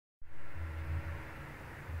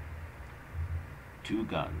Two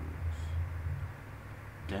Guns.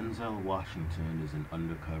 Denzel Washington is an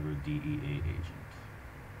undercover DEA agent,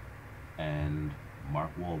 and Mark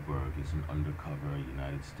Wahlberg is an undercover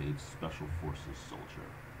United States Special Forces soldier.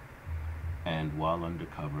 And while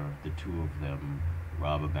undercover, the two of them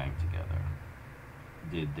rob a bank together.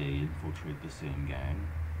 Did they infiltrate the same gang?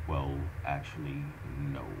 Well, actually,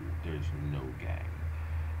 no, there's no gang.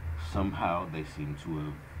 Somehow they seem to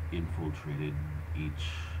have infiltrated each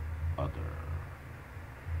other.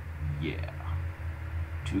 Yeah.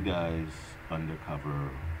 Two guys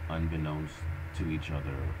undercover, unbeknownst to each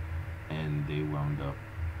other, and they wound up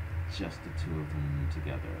just the two of them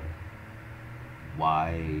together.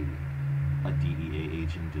 Why a DEA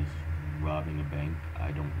agent is robbing a bank,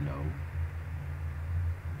 I don't know.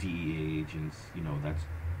 DEA agents, that's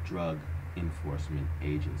Drug Enforcement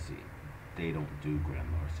Agency. They don't do grand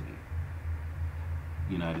larceny.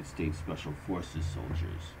 United States Special Forces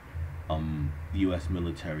soldiers. U.S.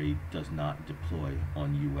 military does not deploy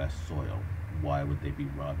on U.S. soil. Why would they be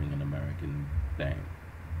robbing an American bank?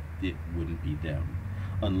 It wouldn't be them.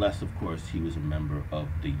 Unless, of course, he was a member of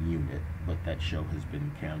the unit, but that show has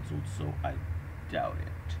been canceled, so I doubt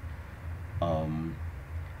it.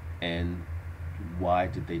 And why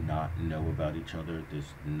did they not know about each other?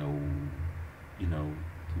 There's no, you know,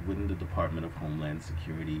 wouldn't the Department of Homeland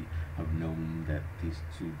Security have known that these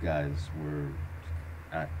two guys were?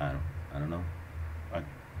 I don't know.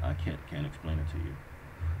 I can't explain it to you.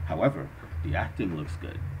 However, the acting looks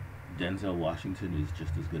good. Denzel Washington is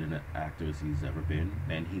just as good an actor as he's ever been,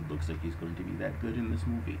 and he looks like he's going to be that good in this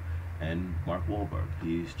movie. And Mark Wahlberg,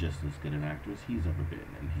 he's just as good an actor as he's ever been,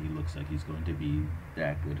 and he looks like he's going to be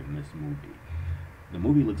that good in this movie. The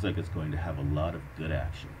movie looks like it's going to have a lot of good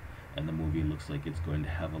action, and the movie looks like it's going to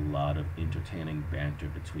have a lot of entertaining banter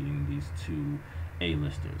between these two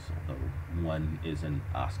A-listers, although one is an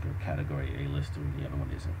Oscar category A-lister and the other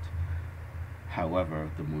one isn't. However,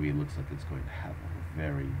 the movie looks like it's going to have a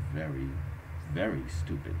very, very, very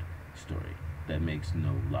stupid story that makes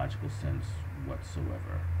no logical sense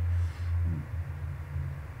whatsoever.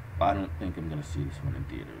 I don't think I'm going to see this one in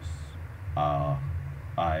theaters.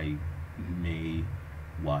 I may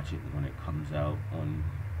watch it when it comes out on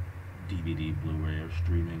DVD, Blu-ray, or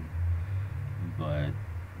streaming, but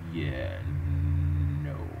yeah,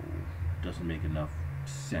 no, doesn't make enough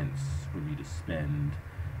sense for me to spend,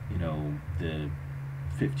 the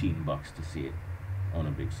 $15 to see it on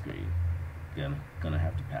a big screen. Gonna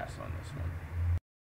have to pass on this one.